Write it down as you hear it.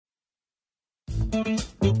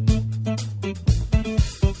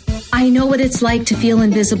I know what it's like to feel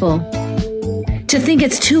invisible, to think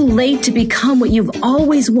it's too late to become what you've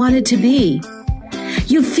always wanted to be.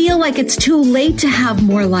 You feel like it's too late to have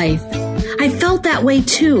more life. I felt that way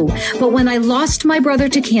too, but when I lost my brother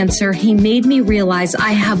to cancer, he made me realize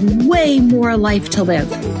I have way more life to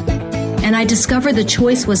live. And I discovered the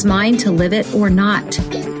choice was mine to live it or not.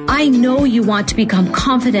 I know you want to become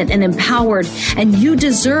confident and empowered, and you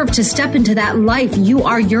deserve to step into that life you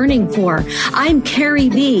are yearning for. I'm Carrie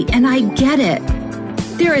V, and I get it.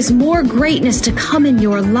 There is more greatness to come in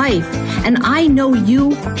your life, and I know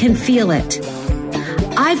you can feel it.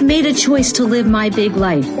 I've made a choice to live my big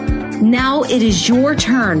life. Now it is your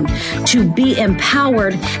turn to be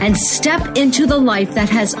empowered and step into the life that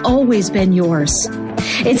has always been yours.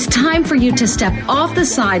 It's time for you to step off the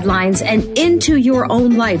sidelines and into your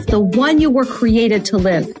own life, the one you were created to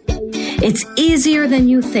live. It's easier than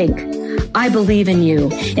you think. I believe in you.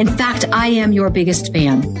 In fact, I am your biggest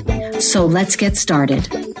fan. So let's get started.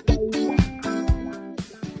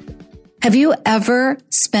 Have you ever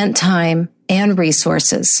spent time and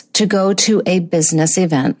resources to go to a business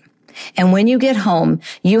event, and when you get home,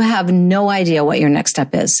 you have no idea what your next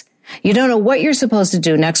step is? You don't know what you're supposed to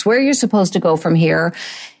do next, where you're supposed to go from here.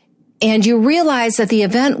 And you realize that the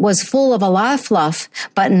event was full of a lot of fluff,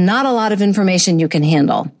 but not a lot of information you can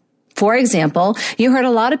handle. For example, you heard a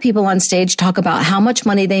lot of people on stage talk about how much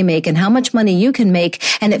money they make and how much money you can make.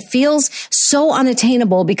 And it feels so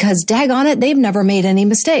unattainable because, daggone it, they've never made any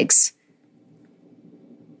mistakes.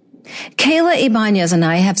 Kayla Ibanez and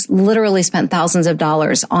I have literally spent thousands of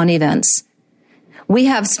dollars on events. We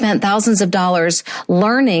have spent thousands of dollars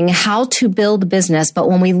learning how to build business, but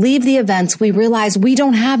when we leave the events, we realize we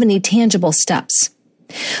don't have any tangible steps.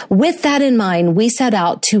 With that in mind, we set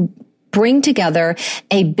out to bring together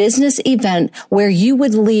a business event where you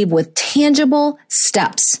would leave with tangible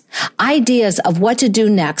steps, ideas of what to do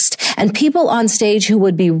next, and people on stage who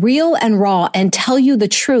would be real and raw and tell you the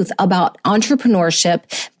truth about entrepreneurship,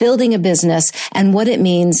 building a business, and what it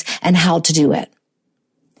means and how to do it.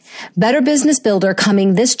 Better Business Builder,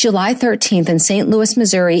 coming this July 13th in St. Louis,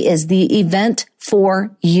 Missouri, is the event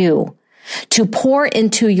for you to pour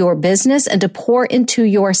into your business and to pour into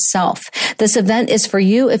yourself. This event is for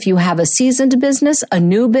you if you have a seasoned business, a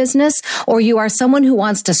new business, or you are someone who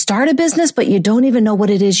wants to start a business, but you don't even know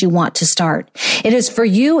what it is you want to start. It is for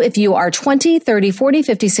you if you are 20, 30, 40,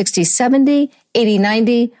 50, 60, 70, 80,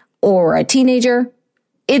 90, or a teenager.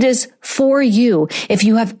 It is for you if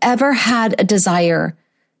you have ever had a desire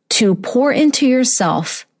to pour into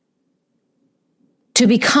yourself, to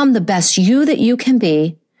become the best you that you can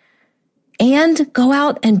be, and go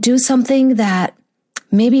out and do something that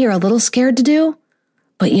maybe you're a little scared to do,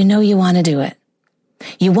 but you know you want to do it.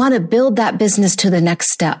 You want to build that business to the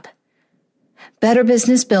next step. Better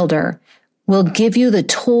Business Builder will give you the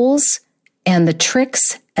tools and the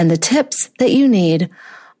tricks and the tips that you need,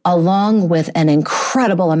 along with an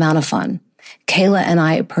incredible amount of fun. Kayla and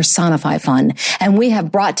I personify fun, and we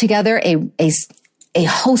have brought together a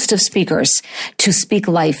host of speakers to speak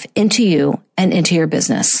life into you and into your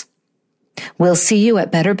business. We'll see you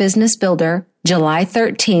at Better Business Builder, July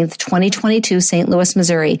 13th, 2022, St. Louis,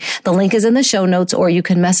 Missouri. The link is in the show notes, or you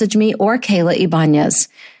can message me or Kayla Ibanez,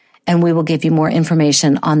 and we will give you more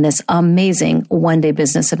information on this amazing one-day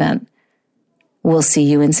business event. We'll see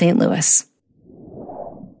you in St. Louis.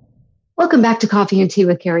 Welcome back to Coffee and Tea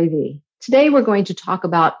with Carrie V. Today, we're going to talk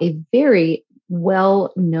about a very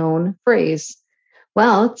well-known phrase.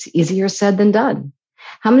 Well, it's easier said than done.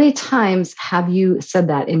 How many times have you said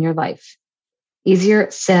that in your life? Easier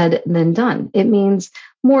said than done. It means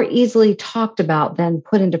more easily talked about than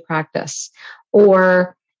put into practice.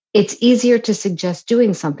 Or it's easier to suggest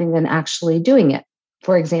doing something than actually doing it.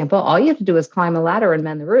 For example, all you have to do is climb a ladder and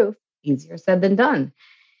mend the roof. Easier said than done.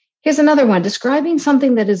 Here's another one, describing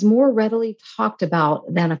something that is more readily talked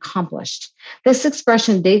about than accomplished. This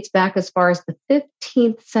expression dates back as far as the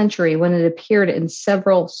 15th century when it appeared in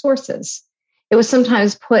several sources. It was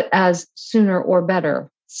sometimes put as sooner or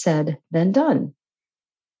better said than done.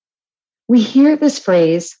 We hear this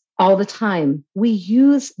phrase all the time. We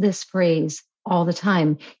use this phrase all the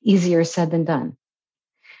time, easier said than done.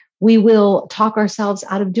 We will talk ourselves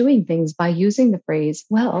out of doing things by using the phrase,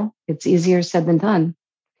 well, it's easier said than done.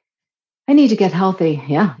 I need to get healthy.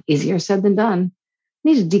 Yeah, easier said than done. I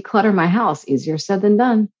need to declutter my house. Easier said than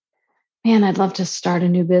done. Man, I'd love to start a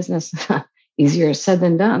new business. Easier said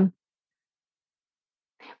than done.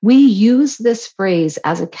 We use this phrase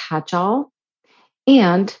as a catch-all.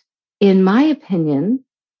 And in my opinion,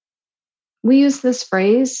 we use this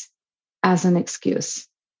phrase as an excuse.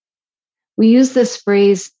 We use this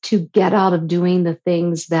phrase to get out of doing the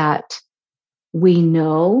things that we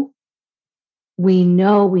know we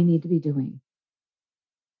need to be doing.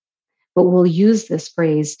 But we'll use this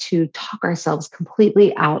phrase to talk ourselves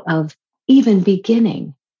completely out of even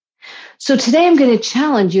beginning. So today I'm going to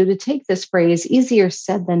challenge you to take this phrase, easier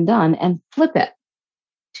said than done, and flip it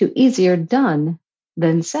to easier done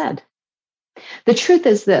than said. The truth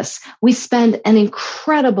is this: we spend an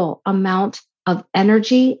incredible amount of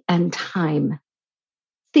energy and time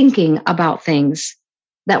thinking about things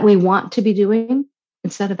that we want to be doing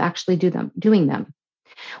instead of actually doing them.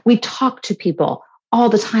 We talk to people all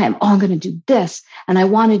the time. Oh, I'm going to do this, and I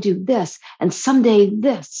want to do this, and someday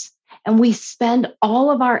this. And we spend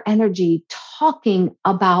all of our energy talking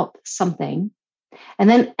about something and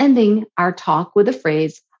then ending our talk with a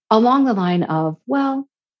phrase along the line of, well,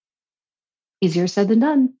 easier said than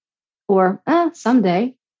done, or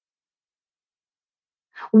someday.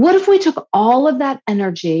 What if we took all of that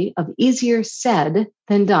energy of easier said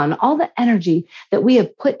than done, all the energy that we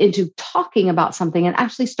have put into talking about something, and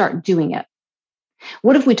actually start doing it?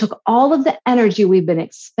 What if we took all of the energy we've been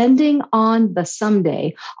expending on the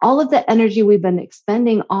someday, all of the energy we've been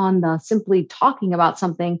expending on the simply talking about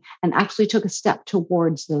something, and actually took a step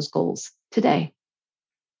towards those goals today?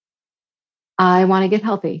 I want to get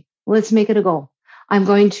healthy. Let's make it a goal. I'm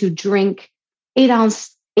going to drink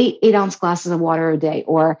 8-ounce glasses of water a day,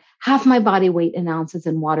 or half my body weight in ounces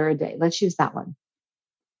in water a day. Let's use that one.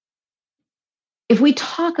 If we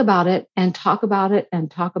talk about it and talk about it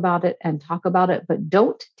and talk about it and talk about it, but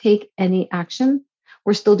don't take any action,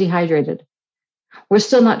 we're still dehydrated. We're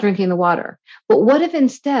still not drinking the water. But what if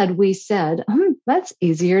instead we said, that's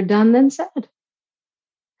easier done than said?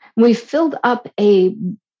 We filled up a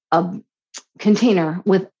container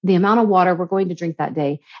with the amount of water we're going to drink that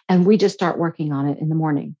day, and we just start working on it in the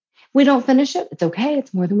morning. If we don't finish it, it's okay.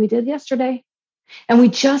 It's more than we did yesterday. And we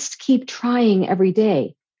just keep trying every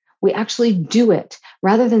day. We actually do it.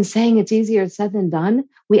 Rather than saying it's easier said than done,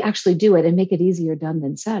 we actually do it and make it easier done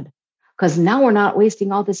than said. Because now we're not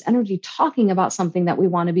wasting all this energy talking about something that we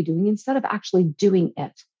want to be doing instead of actually doing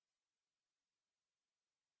it.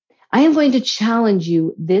 I am going to challenge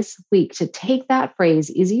you this week to take that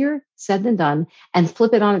phrase, easier said than done, and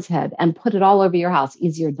flip it on its head and put it all over your house.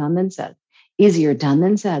 Easier done than said. Easier done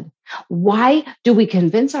than said. Why do we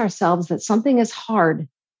convince ourselves that something is hard?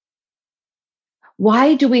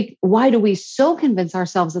 Why do we so convince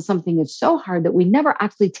ourselves that something is so hard that we never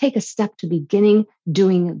actually take a step to beginning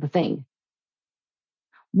doing the thing?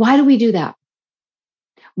 Why do we do that?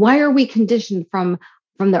 Why are we conditioned from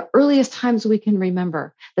the earliest times we can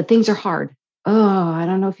remember that things are hard? Oh, I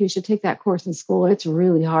don't know if you should take that course in school. It's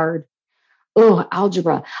really hard. Oh,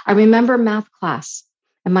 algebra. I remember math class,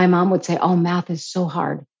 and my mom would say, oh, math is so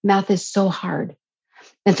hard. Math is so hard.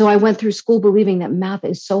 And so I went through school believing that math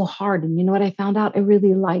is so hard. And you know what I found out? I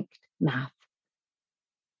really liked math.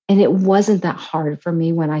 And it wasn't that hard for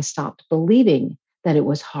me when I stopped believing that it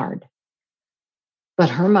was hard. But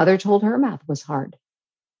her mother told her math was hard.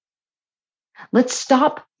 Let's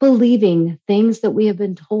stop believing things that we have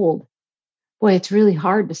been told. Boy, it's really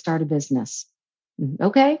hard to start a business.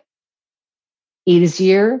 Okay.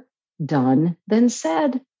 Easier done than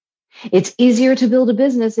said. It's easier to build a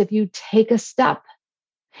business if you take a step.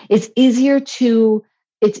 It's easier to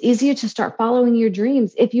start following your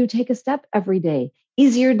dreams if you take a step every day.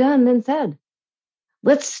 Easier done than said.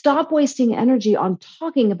 Let's stop wasting energy on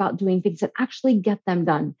talking about doing things that actually get them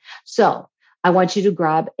done. So I want you to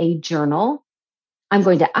grab a journal. I'm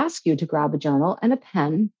going to ask you to grab a journal and a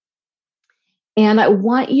pen. And I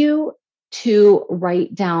want you to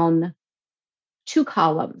write down 2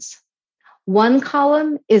 columns. One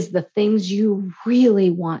column is the things you really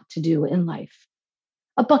want to do in life.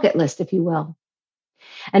 A bucket list, if you will.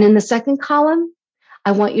 And in the second column,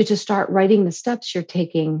 I want you to start writing the steps you're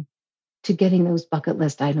taking to getting those bucket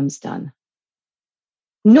list items done.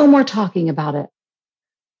 No more talking about it.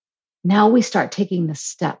 Now we start taking the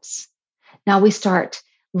steps. Now we start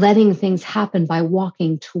letting things happen by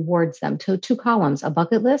walking towards them. 2 columns, a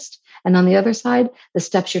bucket list, and on the other side, the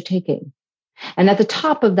steps you're taking. And at the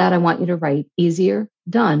top of that, I want you to write easier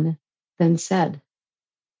done than said.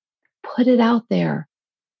 Put it out there.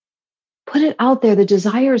 Put it out there, the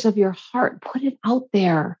desires of your heart. Put it out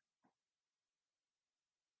there.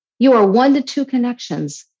 You are 1 to 2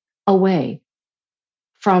 connections away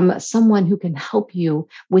from someone who can help you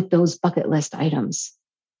with those bucket list items.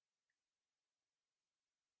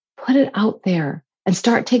 Put it out there and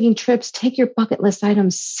start taking trips. Take your bucket list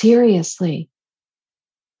items seriously.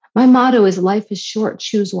 My motto is life is short,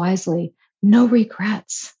 choose wisely, no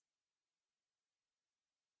regrets.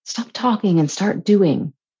 Stop talking and start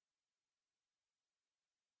doing.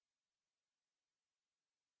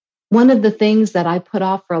 One of the things that I put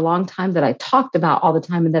off for a long time that I talked about all the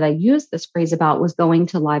time and that I used this phrase about was going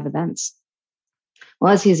to live events.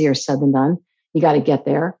 Well, it's easier said than done. You got to get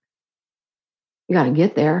there. You got to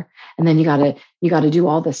get there. And then you got to do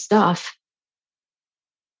all this stuff.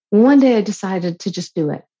 One day I decided to just do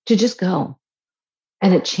it, to just go.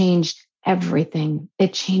 And it changed everything.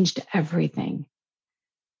 It changed everything.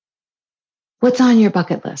 What's on your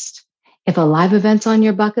bucket list? If a live event's on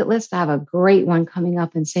your bucket list, I have a great one coming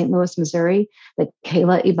up in St. Louis, Missouri that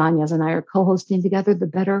Kayla Ibanez and I are co-hosting together, The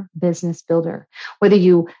Better Business Builder. Whether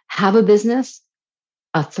you have a business,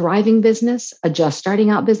 a thriving business, a just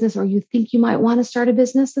starting out business, or you think you might want to start a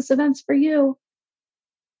business, this event's for you.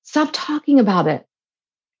 Stop talking about it.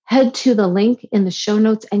 Head to the link in the show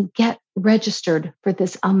notes and get registered for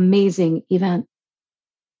this amazing event.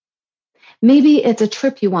 Maybe it's a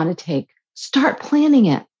trip you want to take. Start planning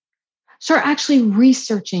it. Start actually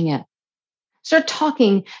researching it. Start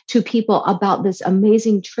talking to people about this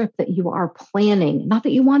amazing trip that you are planning, not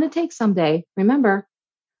that you want to take someday. Remember,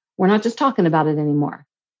 we're not just talking about it anymore.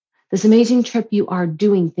 This amazing trip you are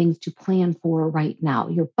doing things to plan for right now.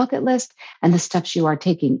 Your bucket list and the steps you are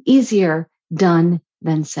taking. Easier done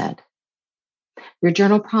than said. Your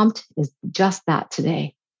journal prompt is just that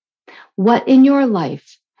today. What in your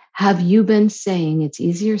life have you been saying it's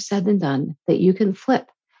easier said than done that you can flip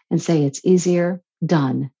and say it's easier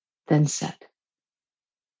done than said?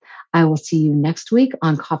 I will see you next week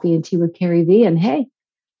on Coffee and Tea with Carrie V. And hey,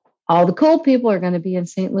 all the cool people are going to be in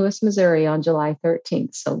St. Louis, Missouri on July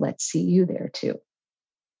 13th. So let's see you there too.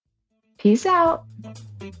 Peace out.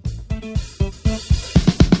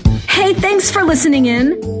 Hey, thanks for listening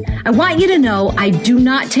in. I want you to know I do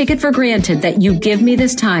not take it for granted that you give me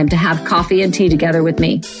this time to have coffee and tea together with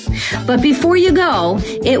me. But before you go,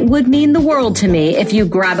 it would mean the world to me if you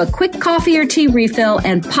grab a quick coffee or tea refill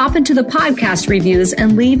and pop into the podcast reviews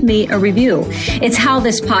and leave me a review. It's how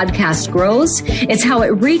this podcast grows. It's how it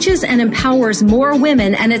reaches and empowers more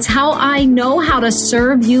women. And it's how I know how to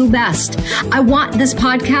serve you best. I want this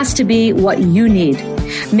podcast to be what you need.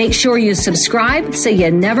 Make sure you subscribe so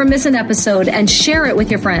you never miss an episode and share it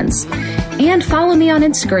with your friends. And follow me on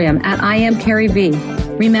Instagram at I am Carrie V.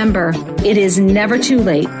 Remember, it is never too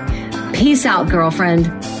late. Peace out, girlfriend.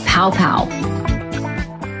 Pow, pow.